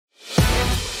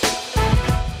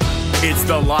It's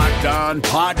the Locked On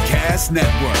Podcast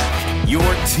Network, your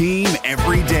team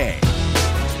every day.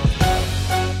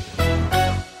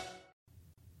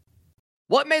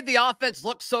 What made the offense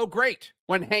look so great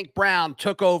when Hank Brown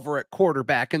took over at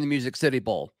quarterback in the Music City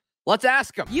Bowl? Let's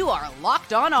ask him. You are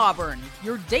Locked On Auburn,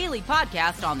 your daily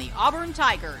podcast on the Auburn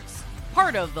Tigers.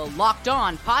 Part of the Locked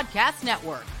On Podcast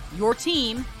Network, your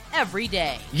team every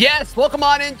day. Yes, welcome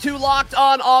on into Locked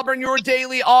On Auburn, your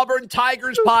daily Auburn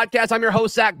Tigers podcast. I'm your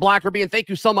host, Zach Blackerby, and thank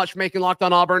you so much for making Locked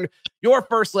On Auburn your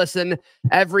first listen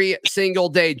every single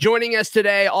day. Joining us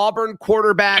today, Auburn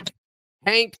quarterback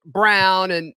Hank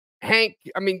Brown. And Hank,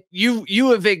 I mean,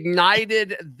 you have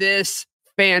ignited this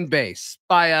fan base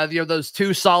by those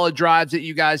two solid drives that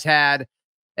you guys had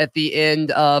at the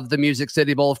end of the Music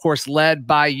City Bowl, of course, led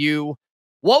by you.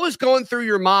 What was going through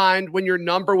your mind when your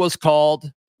number was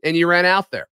called and you ran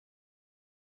out there?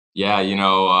 Yeah,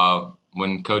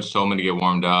 when Coach told me to get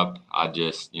warmed up, I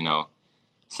just,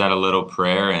 said a little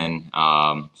prayer and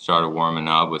started warming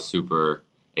up. Was super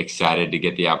excited to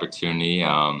get the opportunity.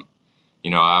 I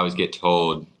always get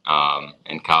told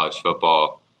in college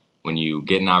football, when you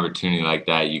get an opportunity like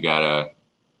that, you got to,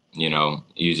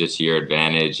 use it to your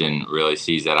advantage and really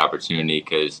seize that opportunity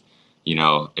because,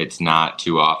 it's not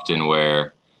too often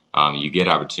where you get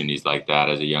opportunities like that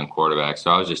as a young quarterback. So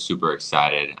I was just super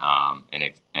excited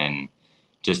and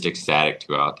just ecstatic to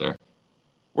go out there.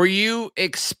 Were you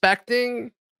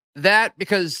expecting that?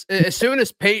 Because as soon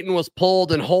as Peyton was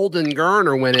pulled and Holden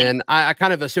Geriner went in, I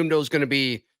kind of assumed it was going to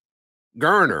be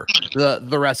Geriner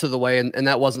the rest of the way, and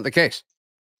that wasn't the case.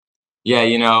 Yeah,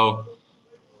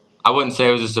 I wouldn't say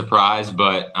it was a surprise,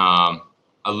 but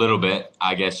a little bit,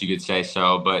 I guess you could say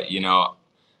so. But,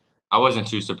 I wasn't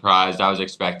too surprised. I was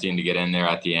expecting to get in there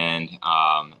at the end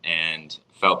and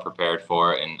felt prepared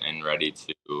for it and ready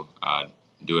to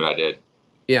do what I did.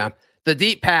 Yeah. The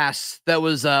deep pass that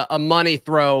was a money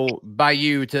throw by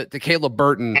you to Caleb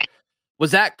Burton.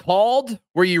 Was that called?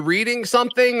 Were you reading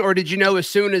something, or did you know as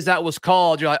soon as that was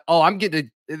called, you're like, oh,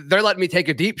 they're letting me take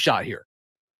a deep shot here?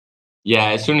 Yeah,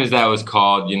 as soon as that was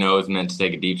called, it was meant to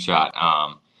take a deep shot.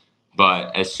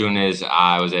 But as soon as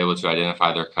I was able to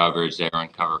identify their coverage, they were in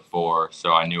cover 4.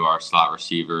 So I knew our slot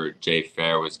receiver, Jay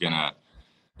Fair, was going to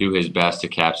do his best to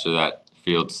capture that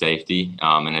field safety.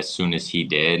 And as soon as he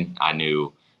did, I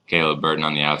knew Caleb Burton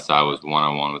on the outside was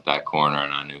one-on-one with that corner,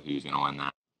 and I knew he was going to win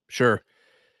that. Sure.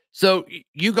 So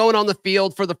you going on the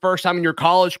field for the first time in your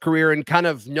college career and kind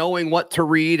of knowing what to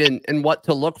read and what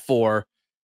to look for.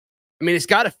 I mean, it's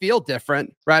got to feel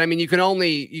different, right? I mean, you can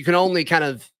only kind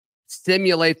of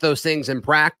stimulate those things in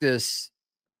practice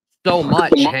so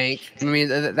much, Hank. I mean,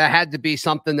 that had to be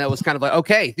something that was kind of like,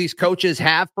 okay, these coaches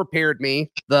have prepared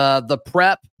me. The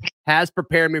prep has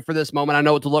prepared me for this moment. I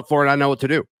know what to look for and I know what to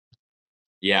do.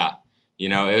 Yeah.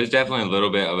 It was definitely a little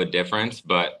bit of a difference,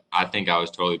 but I think I was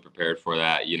totally prepared for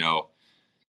that.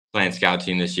 Playing scout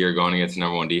team this year, going against the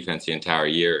number 1 defense the entire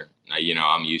year,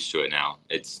 I'm used to it now.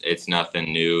 It's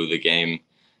nothing new. The game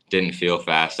didn't feel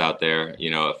fast out there.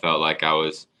 It felt like I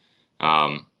was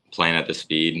playing at the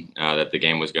speed that the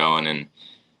game was going. And,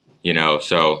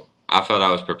 so I felt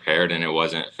I was prepared and it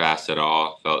wasn't fast at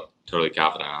all. I felt totally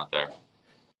confident out there.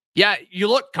 Yeah, you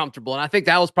look comfortable. And I think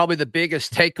that was probably the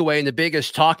biggest takeaway and the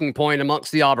biggest talking point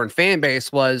amongst the Auburn fan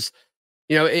base was,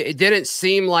 it didn't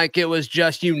seem like it was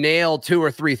just you nailed 2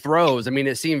 or 3 throws. I mean,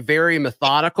 it seemed very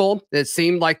methodical. It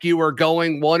seemed like you were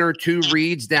going 1 or 2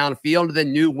 reads downfield and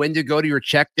then knew when to go to your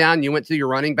check down. You went to your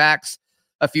running backs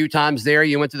a few times there.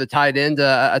 You went to the tight end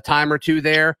a time or 2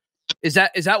 there. Is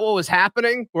that what was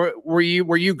happening? Were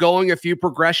you going a few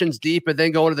progressions deep and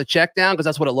then going to the check down? Because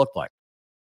that's what it looked like.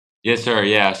 Yes, sir.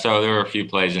 Yeah. So there were a few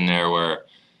plays in there where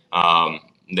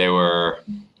they were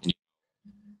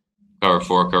cover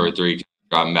 4, cover 3,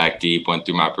 dropping back deep, went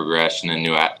through my progression and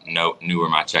knew where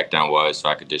my check down was, so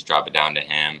I could just drop it down to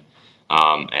him.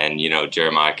 And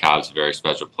Jeremiah Cobb's a very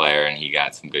special player, and he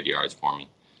got some good yards for me.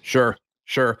 Sure.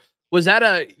 Was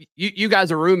that you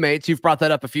guys are roommates? You've brought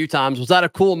that up a few times. Was that a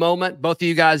cool moment? Both of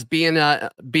you guys being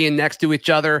next to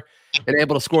each other and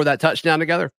able to score that touchdown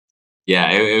together? Yeah,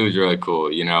 it was really cool.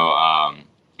 We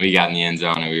got in the end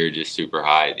zone and we were just super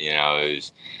hyped.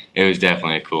 It was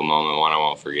definitely a cool moment, one I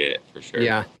won't forget for sure.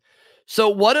 Yeah. So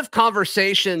what have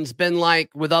conversations been like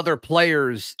with other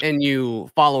players and you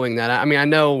following that? I mean, I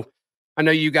know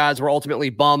you guys were ultimately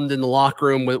bummed in the locker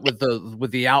room with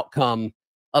the outcome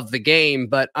of the game,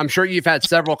 but I'm sure you've had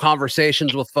several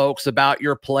conversations with folks about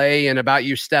your play and about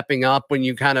you stepping up when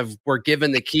you kind of were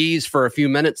given the keys for a few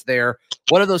minutes there.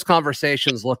 What do those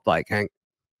conversations look like, Hank?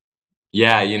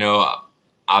 Yeah,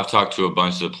 I've talked to a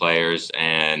bunch of the players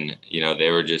and,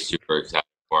 they were just super excited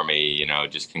for me,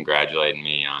 just congratulating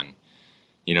me on,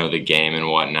 the game and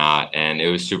whatnot. And it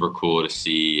was super cool to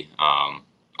see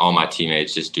all my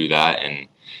teammates just do that and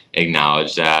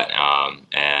acknowledge that.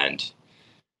 And,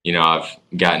 I've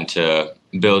gotten to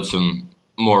build some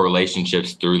more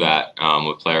relationships through that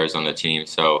with players on the team.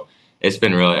 So it's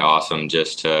been really awesome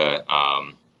just to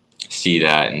see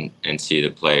that and see the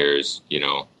players,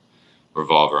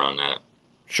 revolve around that.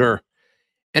 Sure.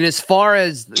 And as far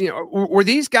as, were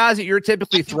these guys that you're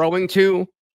typically throwing to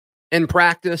in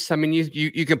practice? I mean,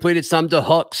 you completed some to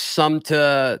Hooks, some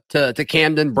to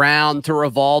Camden Brown, to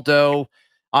Rivaldo,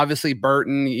 obviously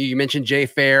Burton. You mentioned Jay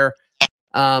Fair.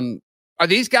 Are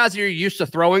these guys that you're used to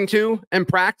throwing to in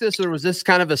practice, or was this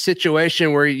kind of a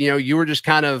situation where you were just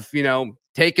kind of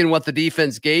taking what the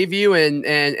defense gave you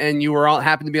and you were all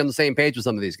happen to be on the same page with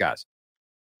some of these guys?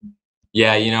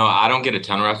 Yeah, I don't get a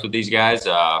ton of reps with these guys.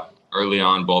 Early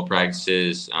on bowl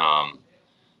practices,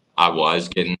 I was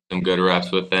getting some good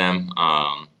reps with them,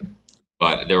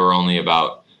 but there were only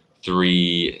about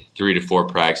three to four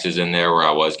practices in there where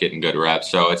I was getting good reps.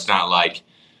 So it's not like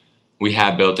we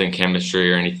had built-in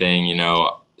chemistry or anything,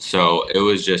 So it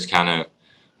was just kind of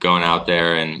going out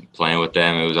there and playing with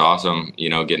them. It was awesome,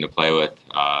 getting to play with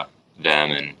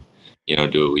them and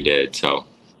do what we did. So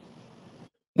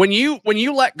when you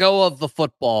let go of the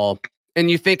football and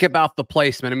you think about the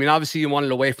placement, I mean, obviously you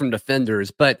wanted away from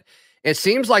defenders, but it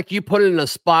seems like you put it in a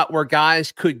spot where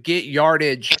guys could get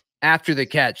yardage after the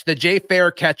catch. The Jay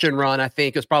Fair catch and run, I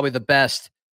think, is probably the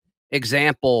best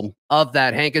example of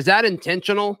that. Hank, is that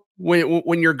intentional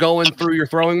when you're going through your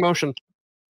throwing motion?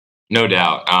 No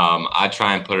doubt. I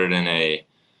try and put it in a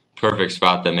perfect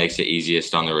spot that makes it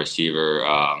easiest on the receiver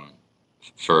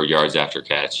for yards after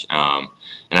catch.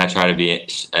 And I try to be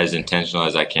as intentional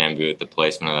as I can be with the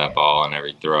placement of that ball on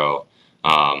every throw,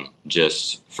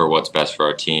 just for what's best for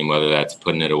our team, whether that's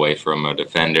putting it away from a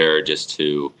defender just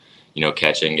to,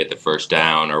 catch it and get the first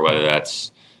down, or whether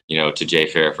that's, to Jay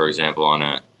Fair, for example, on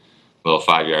a little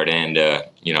 5-yard end to,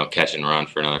 catch and run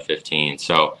for another 15.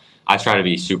 So I try to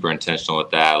be super intentional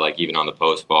with that, like even on the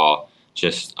post ball,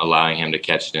 just allowing him to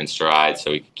catch it in stride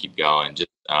so he can keep going. Just,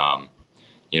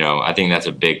 I think that's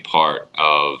a big part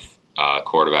of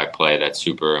quarterback play that's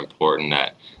super important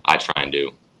that I try and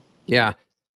do. Yeah.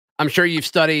 I'm sure you've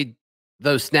studied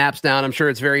those snaps now, and I'm sure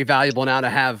it's very valuable now to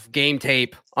have game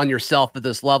tape on yourself at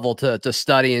this level to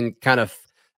study and kind of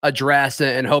address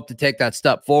and hope to take that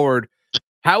step forward.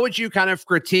 How would you kind of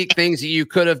critique things that you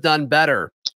could have done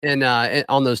better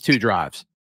on those two drives?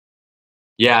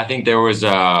 Yeah, I think there was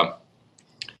one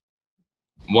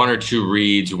or two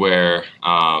reads where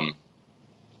my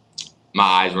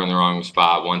eyes were in the wrong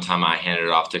spot. One time I handed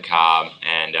it off to Cobb,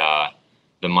 and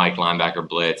the Mike linebacker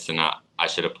blitzed, and I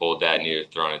should have pulled that and either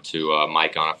thrown it to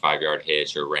Mike on a 5-yard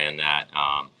hitch or ran that.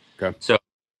 Okay. So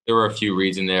there were a few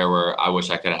reads in there where I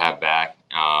wish I could have had back.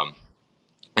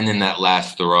 And then that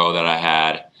last throw that I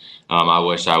had, I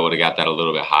wish I would have got that a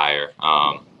little bit higher.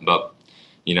 But,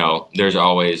 there's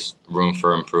always room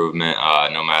for improvement,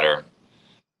 no matter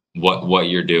what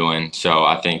you're doing. So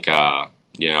I think,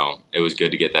 it was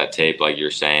good to get that tape, like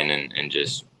you're saying, and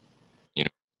just,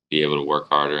 be able to work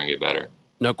harder and get better.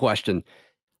 No question.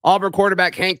 Auburn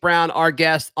quarterback Hank Brown, our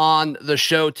guest on the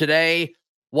show today.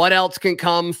 What else can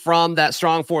come from that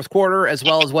strong fourth quarter, as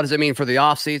well as what does it mean for the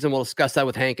offseason? We'll discuss that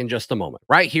with Hank in just a moment,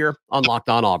 right here on Locked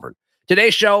On Auburn.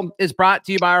 Today's show is brought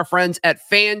to you by our friends at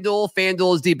FanDuel.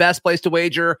 FanDuel is the best place to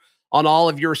wager on all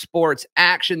of your sports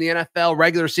action. The NFL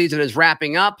regular season is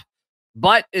wrapping up,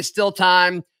 but it's still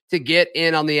time to get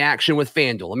in on the action with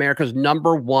FanDuel, America's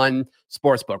 #1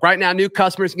 sportsbook. Right now, new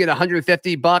customers can get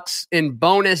 $150 in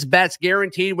bonus bets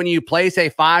guaranteed when you place a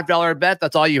 $5 bet.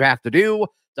 That's all you have to do.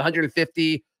 It's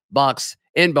 $150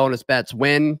 in bonus bets,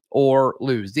 win or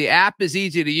lose. The app is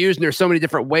easy to use, and there's so many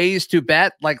different ways to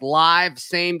bet, like live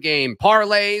same-game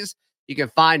parlays. You can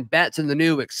find bets in the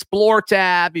new Explore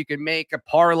tab. You can make a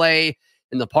parlay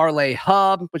in the Parlay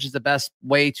Hub, which is the best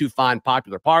way to find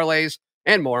popular parlays,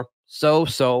 and more. So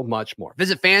much more.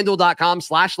 Visit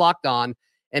FanDuel.com/lockedon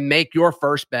and make your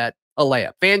first bet a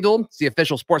layup. FanDuel is the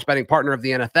official sports betting partner of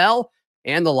the NFL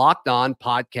and the Locked On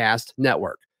Podcast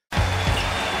Network.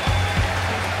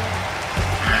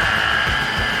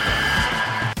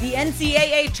 The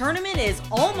NCAA tournament is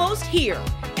almost here,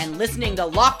 and listening to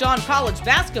Locked On College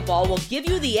Basketball will give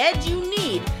you the edge you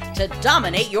need to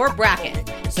dominate your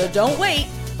bracket. So don't wait.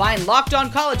 Find Locked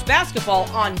On College Basketball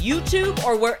on YouTube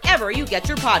or wherever you get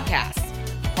your podcasts.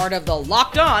 Part of the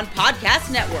Locked On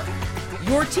Podcast Network.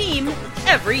 Your team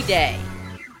every day.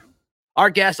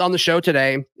 Our guest on the show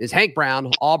today is Hank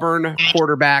Brown, Auburn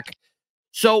quarterback.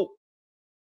 So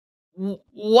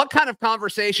what kind of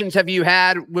conversations have you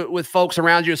had with folks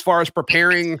around you as far as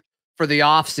preparing for the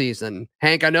offseason.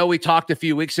 Hank, I know we talked a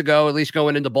few weeks ago, at least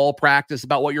going into bowl practice,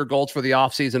 about what your goals for the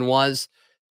offseason was.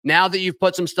 Now that you've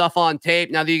put some stuff on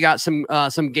tape, now that you got some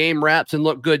game reps and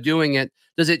look good doing it,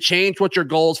 does it change what your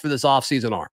goals for this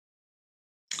offseason are?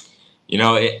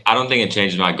 I don't think it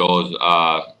changes my goals.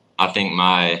 I think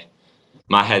my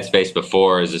headspace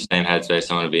before is the same headspace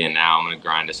I'm going to be in now. I'm going to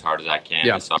grind as hard as I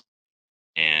can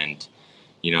and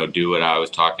do what I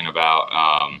was talking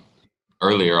about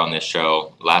earlier on this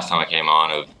show last time I came on,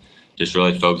 of just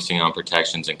really focusing on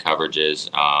protections and coverages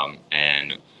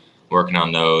and working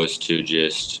on those to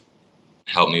just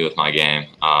help me with my game.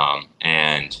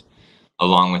 And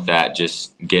along with that,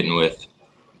 just getting with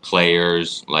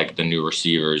players like the new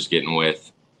receivers, getting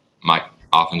with my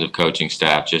offensive coaching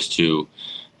staff just to,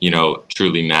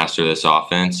 truly master this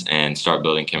offense and start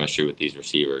building chemistry with these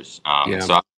receivers.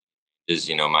 So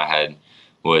my head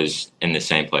was in the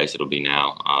same place it'll be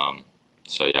now.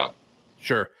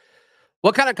 Sure.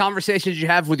 What kind of conversations did you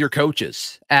have with your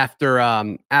coaches after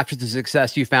the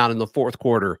success you found in the fourth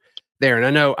quarter there? And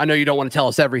I know you don't want to tell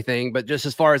us everything, but just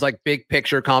as far as like big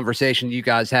picture conversation you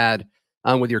guys had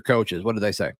with your coaches, what did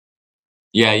they say?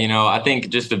 Yeah, I think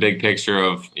just the big picture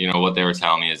of, what they were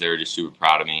telling me is they were just super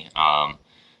proud of me.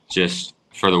 Just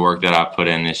for the work that I put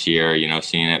in this year,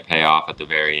 seeing it pay off at the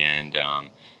very end,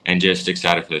 and just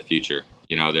excited for the future.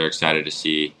 They're excited to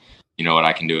see, what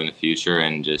I can do in the future,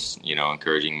 and just,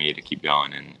 encouraging me to keep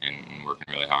going and working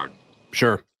really hard.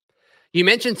 Sure. You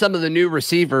mentioned some of the new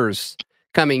receivers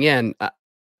coming in. I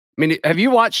mean, have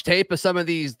you watched tape of some of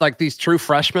these true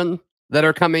freshmen that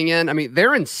are coming in? I mean,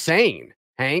 they're insane,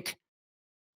 Hank.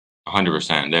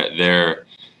 100%.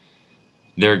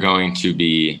 They're going to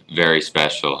be very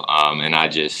special. And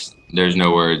there's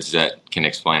no words that can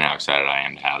explain how excited I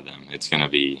am to have them. It's going to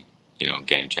be,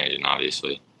 game changing,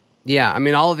 obviously. Yeah. I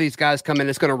mean, all of these guys come in,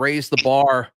 it's going to raise the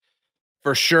bar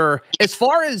for sure. As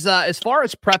far as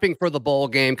prepping for the bowl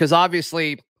game, because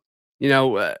obviously,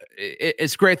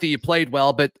 it's great that you played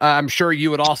well, but I'm sure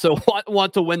you would also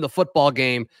want to win the football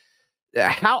game.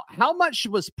 How much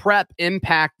was prep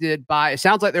impacted by? It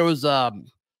sounds like there was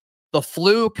the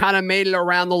flu kind of made it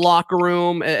around the locker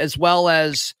room, as well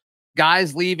as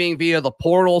guys leaving via the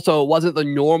portal, so it wasn't the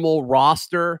normal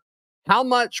roster. How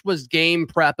much was game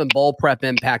prep and bowl prep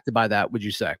impacted by that, would you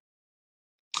say?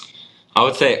 I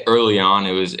would say early on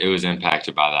it was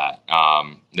impacted by that.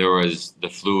 The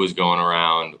flu was going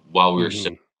around while we were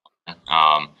sick,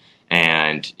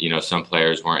 and some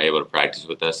players weren't able to practice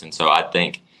with us, and so I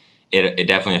think it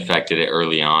definitely affected it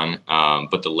early on.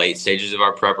 But the late stages of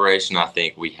our preparation, I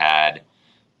think we had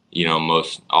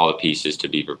most all the pieces to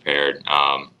be prepared,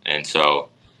 and so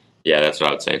that's what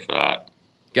I would say for that.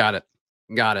 Got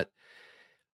it.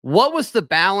 What was the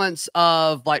balance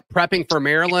of like prepping for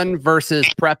Maryland versus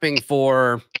prepping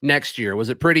for next year? Was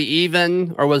it pretty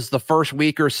even, or was the first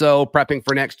week or so prepping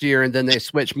for next year and then they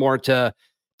switched more to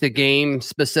game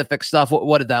specific stuff?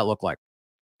 What did that look like?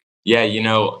 Yeah,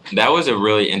 that was a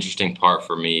really interesting part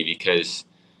for me because,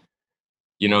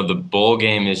 the bowl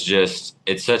game is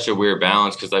it's such a weird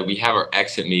balance because like we have our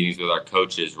exit meetings with our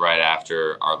coaches right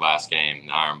after our last game,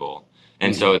 the Iron Bowl.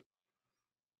 And so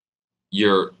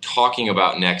you're talking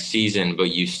about next season,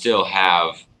 but you still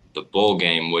have the bowl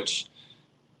game, which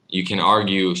you can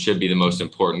argue should be the most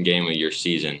important game of your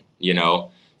season,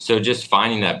 So just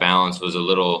finding that balance was a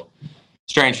little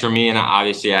strange for me. And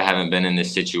obviously I haven't been in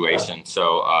this situation.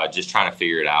 So just trying to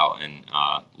figure it out and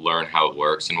learn how it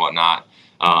works and whatnot.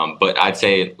 But I'd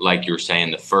say, like you were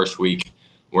saying, the first week,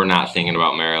 we're not thinking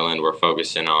about Maryland. We're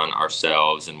focusing on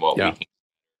ourselves and what we can.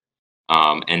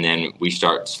 And then we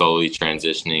start slowly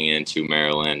transitioning into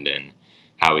Maryland and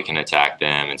how we can attack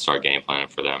them and start game planning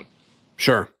for them.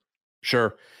 Sure.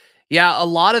 Yeah, a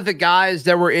lot of the guys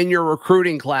that were in your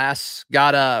recruiting class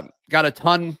got a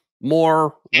ton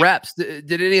more reps.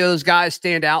 Did any of those guys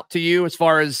stand out to you as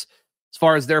far as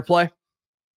their play?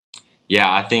 Yeah,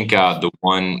 I think the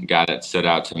one guy that stood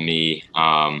out to me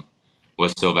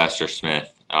was Sylvester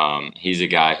Smith. He's a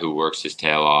guy who works his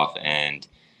tail off and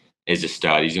is a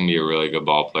stud. He's going to be a really good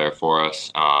ball player for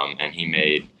us, and he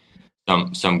made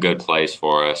some good plays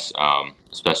for us,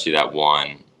 especially that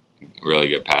one really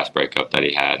good pass breakup that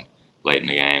he had late in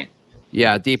the game.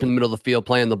 Yeah, deep in the middle of the field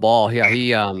playing the ball. Yeah,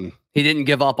 he didn't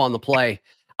give up on the play.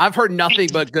 I've heard nothing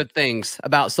but good things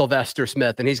about Sylvester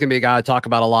Smith, and he's going to be a guy I talk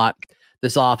about a lot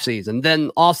this offseason.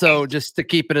 Then also, just to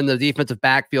keep it in the defensive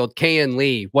backfield, Kayan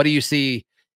Lee. What do you see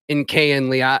in Kayan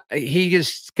Lee? He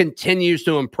just continues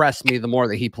to impress me the more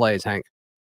that he plays, Hank.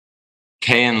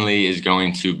 Kayan Lee is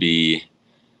going to be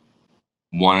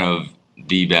one of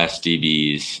the best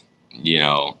DBs,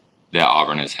 that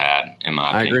Auburn has had, in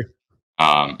my opinion.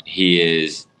 I agree. He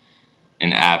is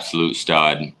an absolute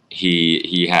stud.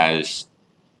 He has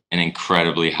an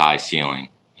incredibly high ceiling.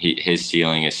 His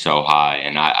ceiling is so high,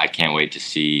 and I can't wait to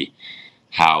see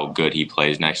how good he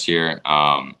plays next year.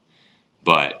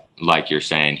 But like you're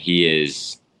saying, he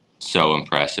is so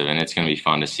impressive, and it's going to be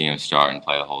fun to see him start and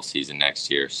play the whole season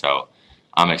next year. So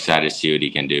I'm excited to see what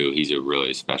he can do. He's a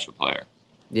really special player.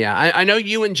 Yeah, I know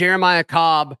you and Jeremiah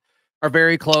Cobb are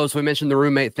very close. We mentioned the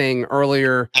roommate thing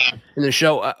earlier in the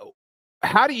show.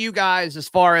 How do you guys, as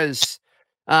far as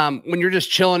when you're just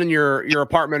chilling in your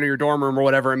apartment or your dorm room or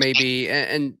whatever it may be,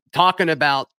 and talking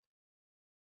about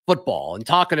football and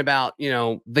talking about,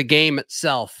 the game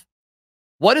itself,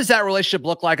 what does that relationship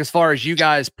look like as far as you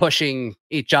guys pushing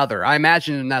each other? I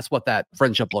imagine that's what that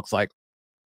friendship looks like.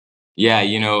 Yeah,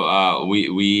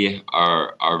 we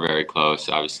are very close,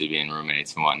 obviously being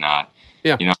roommates and whatnot.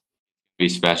 Yeah. It'd be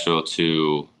special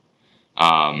to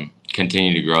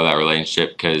continue to grow that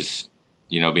relationship because,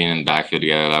 being in the backfield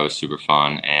together, that was super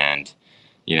fun. And,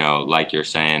 like you're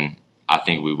saying, I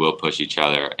think we will push each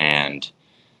other and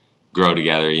grow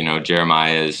together.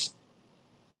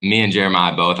 Me and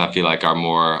Jeremiah both, I feel like, are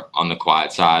more on the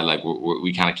quiet side. Like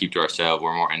we kind of keep to ourselves.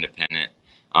 We're more independent.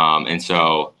 And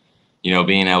so,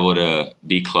 being able to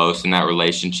be close in that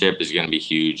relationship is going to be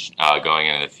huge going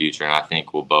into the future. And I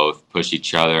think we'll both push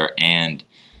each other, and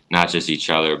not just each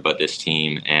other, but this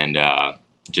team, and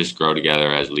just grow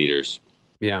together as leaders.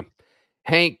 Yeah.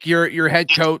 Hank, your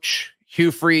head coach,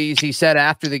 Hugh Freeze, he said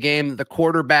after the game that the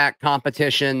quarterback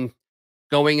competition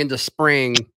going into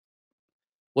spring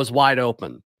was wide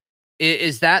open.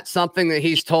 Is that something that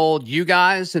he's told you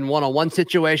guys in one-on-one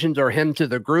situations or him to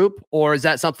the group? Or is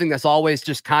that something that's always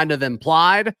just kind of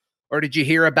implied? Or did you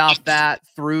hear about that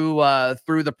through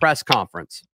the press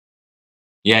conference?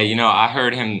 Yeah, I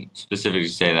heard him specifically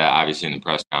say that, obviously, in the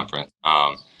press conference.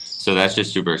 So that's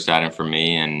just super exciting for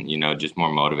me, and, just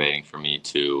more motivating for me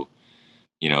to,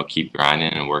 keep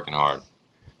grinding and working hard.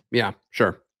 Yeah,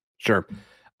 sure. All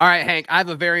right, Hank, I have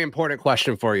a very important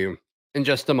question for you in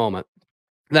just a moment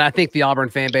that I think the Auburn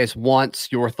fan base wants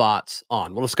your thoughts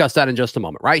on. We'll discuss that in just a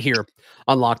moment, right here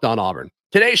on Locked On Auburn.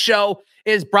 Today's show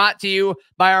is brought to you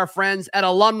by our friends at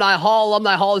Alumni Hall.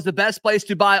 Alumni Hall is the best place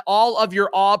to buy all of your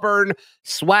Auburn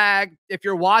swag. If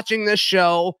you're watching this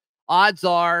show, odds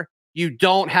are you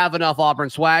don't have enough Auburn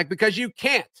swag because you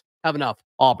can't have enough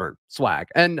Auburn swag.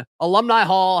 And Alumni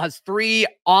Hall has 3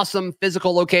 awesome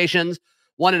physical locations,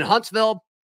 one in Huntsville,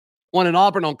 one in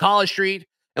Auburn on College Street,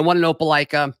 and one in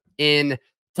Opelika in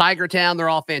Tigertown. They're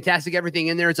all fantastic. Everything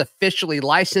in there is officially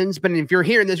licensed. But if you're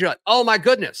hearing this, you're like, oh my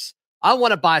goodness, I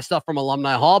want to buy stuff from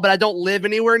Alumni Hall, but I don't live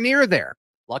anywhere near there.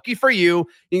 Lucky for you,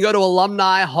 you can go to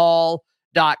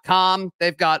alumnihall.com.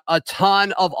 They've got a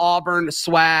ton of Auburn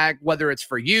swag, whether it's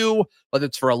for you, whether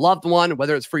it's for a loved one,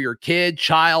 whether it's for your kid,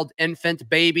 child, infant,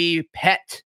 baby,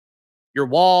 pet, your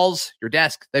walls, your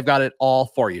desk. They've got it all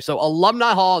for you. So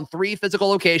Alumni Hall in 3 physical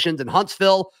locations in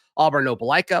Huntsville, Auburn,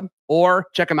 Opelika, or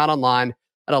check them out online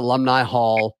at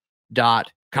alumnihall.com.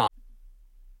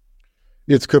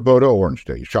 It's Kubota Orange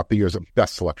Day. Shop the year's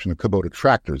best selection of Kubota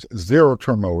tractors,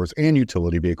 zero-turn mowers, and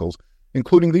utility vehicles,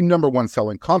 including the #1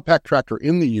 selling compact tractor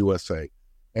in the USA.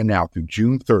 And now through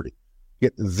June 30,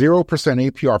 get 0%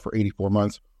 APR for 84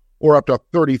 months or up to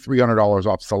 $3,300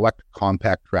 off select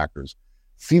compact tractors.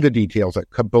 See the details at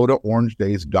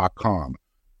KubotaOrangeDays.com.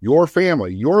 Your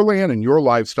family, your land, and your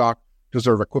livestock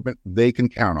deserve equipment they can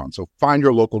count on. So find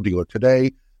your local dealer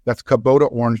today. That's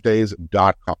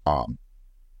KubotaOrangeDays.com.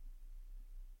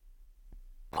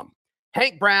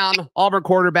 Hank Brown, Auburn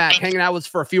quarterback, hanging out with us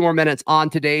for a few more minutes on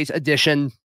today's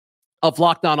edition of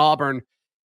Locked On Auburn.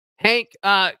 Hank,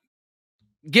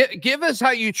 give us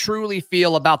how you truly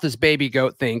feel about this baby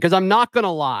goat thing, because I'm not going to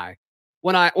lie.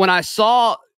 When I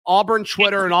saw Auburn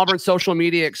Twitter and Auburn social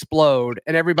media explode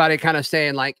and everybody kind of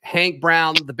saying like Hank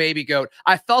Brown, the baby goat,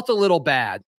 I felt a little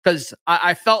bad because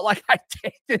I felt like I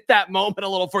tainted that moment a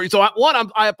little for you. So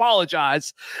I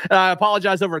apologize. I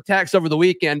apologize over text over the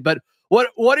weekend, but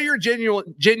what are your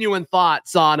genuine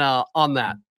thoughts on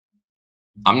that?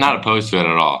 I'm not opposed to it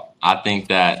at all. I think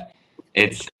that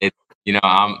it's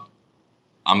I'm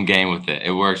game with it.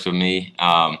 It works with me.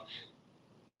 I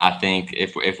think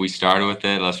if we started with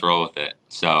it, let's roll with it.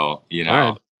 So, All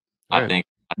right. I think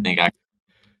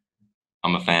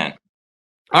I'm a fan.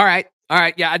 All right.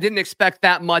 Yeah, I didn't expect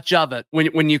that much of it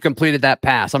when you completed that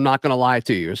pass. I'm not going to lie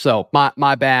to you. So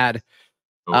my bad.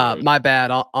 My bad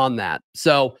on that.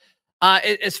 So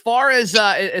as far as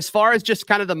just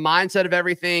kind of the mindset of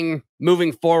everything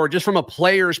moving forward, just from a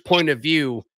player's point of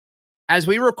view, as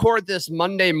we record this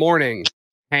Monday morning,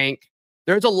 Hank,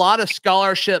 there's a lot of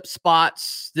scholarship spots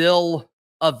still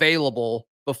available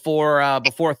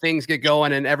before things get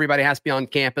going and everybody has to be on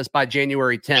campus by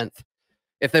January 10th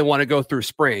if they want to go through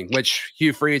spring, which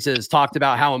Hugh Freeze has talked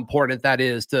about how important that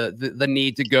is to the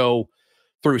need to go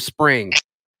through spring.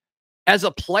 As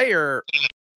a player,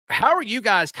 how are you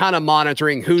guys kind of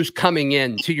monitoring who's coming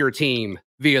in to your team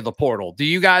via the portal? Do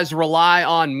you guys rely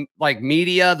on like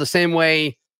media the same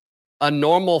way a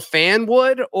normal fan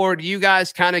would, or do you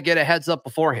guys kind of get a heads up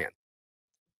beforehand?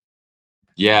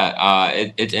 Yeah,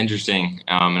 it's interesting,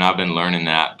 and I've been learning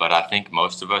that, but I think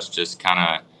most of us just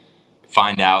kind of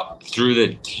find out through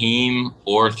the team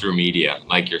or through media,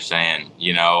 like you're saying.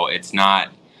 You know, it's not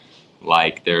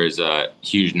like there's a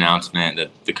huge announcement that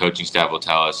the coaching staff will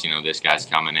tell us, you know, this guy's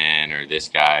coming in or this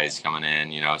guy's coming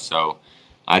in, you know. So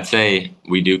I'd say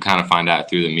we do kind of find out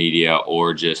through the media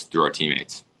or just through our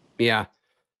teammates. Yeah.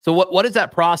 So what does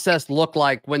that process look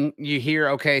like when you hear,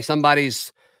 okay,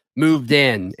 somebody's moved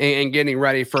in and getting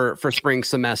ready for spring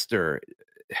semester?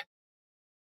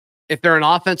 If they're an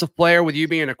offensive player, with you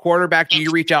being a quarterback, do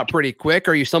you reach out pretty quick?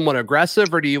 Are you somewhat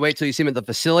aggressive, or do you wait till you see them at the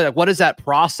facility? Like, what does that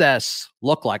process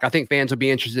look like? I think fans would be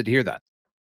interested to hear that.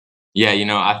 Yeah, you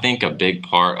know, I think a big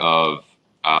part of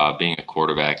being a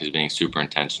quarterback is being super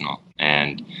intentional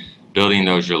and building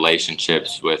those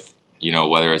relationships with, you know,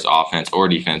 whether it's offense or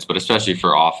defense, but especially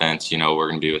for offense, you know, we're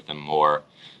going to be with them more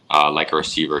like a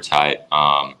receiver type.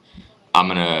 I'm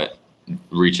going to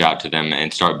reach out to them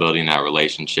and start building that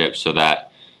relationship so that,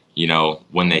 you know,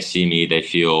 when they see me, they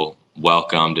feel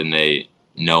welcomed and they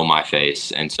know my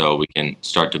face. And so we can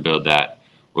start to build that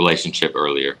relationship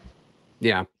earlier.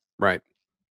 Yeah, right.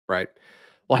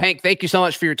 Well, Hank, thank you so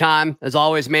much for your time as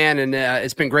always, man. And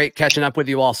it's been great catching up with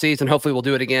you all season. Hopefully we'll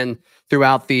do it again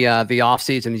throughout the off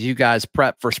season as you guys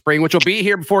prep for spring, which will be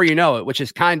here before you know it, which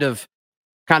is kind of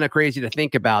crazy to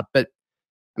think about. But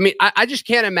I mean, I just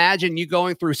can't imagine you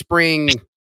going through spring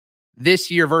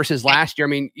this year versus last year. I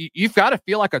mean, you've got to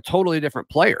feel like a totally different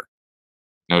player.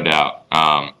 No doubt.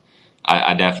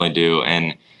 I definitely do.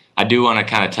 And I do want to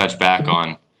kind of touch back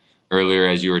on earlier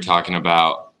as you were talking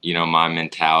about, you know, my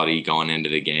mentality going into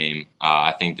the game.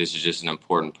 I think this is just an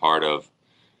important part of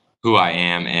who I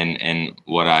am and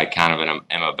what I kind of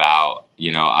am about.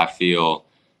 You know, I feel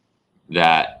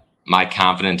that my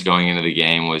confidence going into the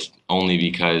game was only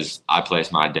because I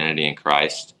placed my identity in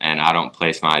Christ, and I don't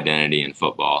place my identity in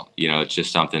football. You know, it's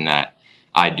just something that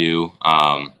I do,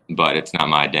 but it's not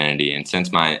my identity. And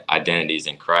since my identity is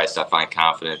in Christ, I find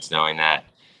confidence knowing that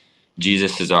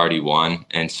Jesus has already won.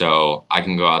 And so I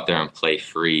can go out there and play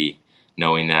free,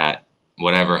 knowing that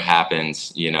whatever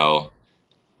happens, you know,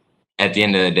 at the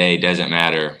end of the day, it doesn't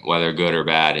matter whether good or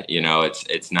bad. You know,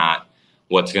 it's not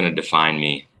what's going to define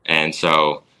me. And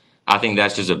so I think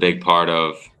that's just a big part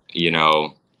of, you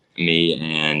know, me,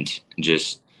 and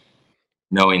just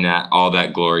knowing that all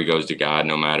that glory goes to God,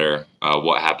 no matter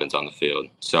what happens on the field.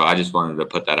 So I just wanted to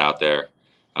put that out there,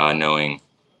 knowing,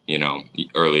 you know,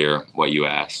 earlier what you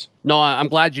asked. No, I'm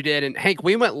glad you did. And Hank,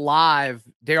 we went live.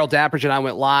 Daryl Dappridge and I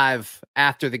went live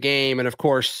after the game. And of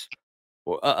course,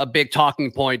 a big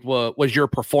talking point was your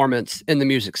performance in the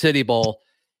Music City Bowl.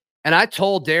 And I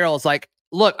told Daryl, it's like,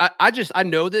 look, I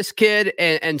know this kid,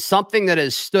 and something that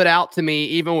has stood out to me,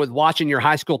 even with watching your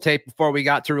high school tape before we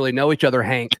got to really know each other,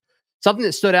 Hank, something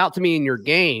that stood out to me in your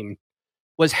game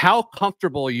was how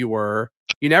comfortable you were.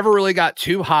 You never really got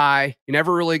too high. You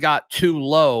never really got too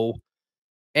low.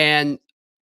 And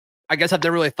I guess I've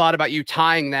never really thought about you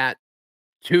tying that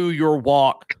to your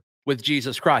walk with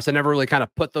Jesus Christ. I never really kind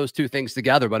of put those two things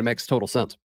together, but it makes total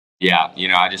sense. Yeah, you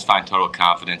know, I just find total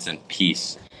confidence and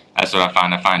peace. That's what I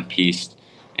find. I find peace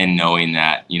in knowing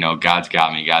that, you know, God's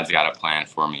got me. God's got a plan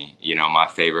for me. You know, my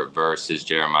favorite verse is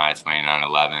Jeremiah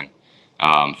 29:11.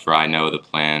 For I know the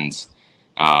plans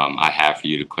I have for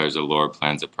you, declares the Lord,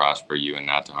 plans to prosper you and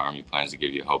not to harm you, plans to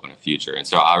give you hope in the future. And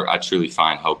so I truly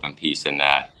find hope and peace in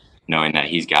that, knowing that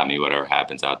he's got me whatever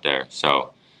happens out there.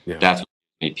 So that's what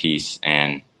gives me peace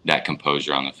and that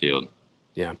composure on the field.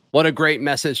 Yeah. What a great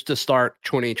message to start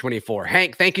 2024.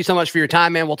 Hank, thank you so much for your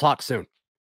time, man. We'll talk soon.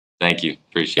 Thank you.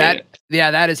 Appreciate it.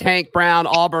 Yeah, that is Hank Brown,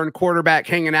 Auburn quarterback,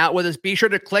 hanging out with us. Be sure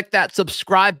to click that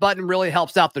subscribe button. Really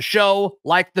helps out the show.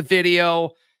 Like the video.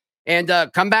 And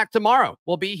come back tomorrow.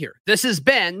 We'll be here. This has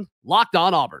been Locked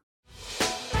On Auburn.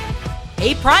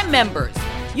 Hey, Prime members,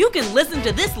 you can listen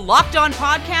to this Locked On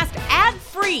podcast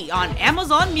ad-free on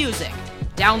Amazon Music.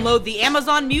 Download the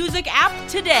Amazon Music app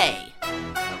today.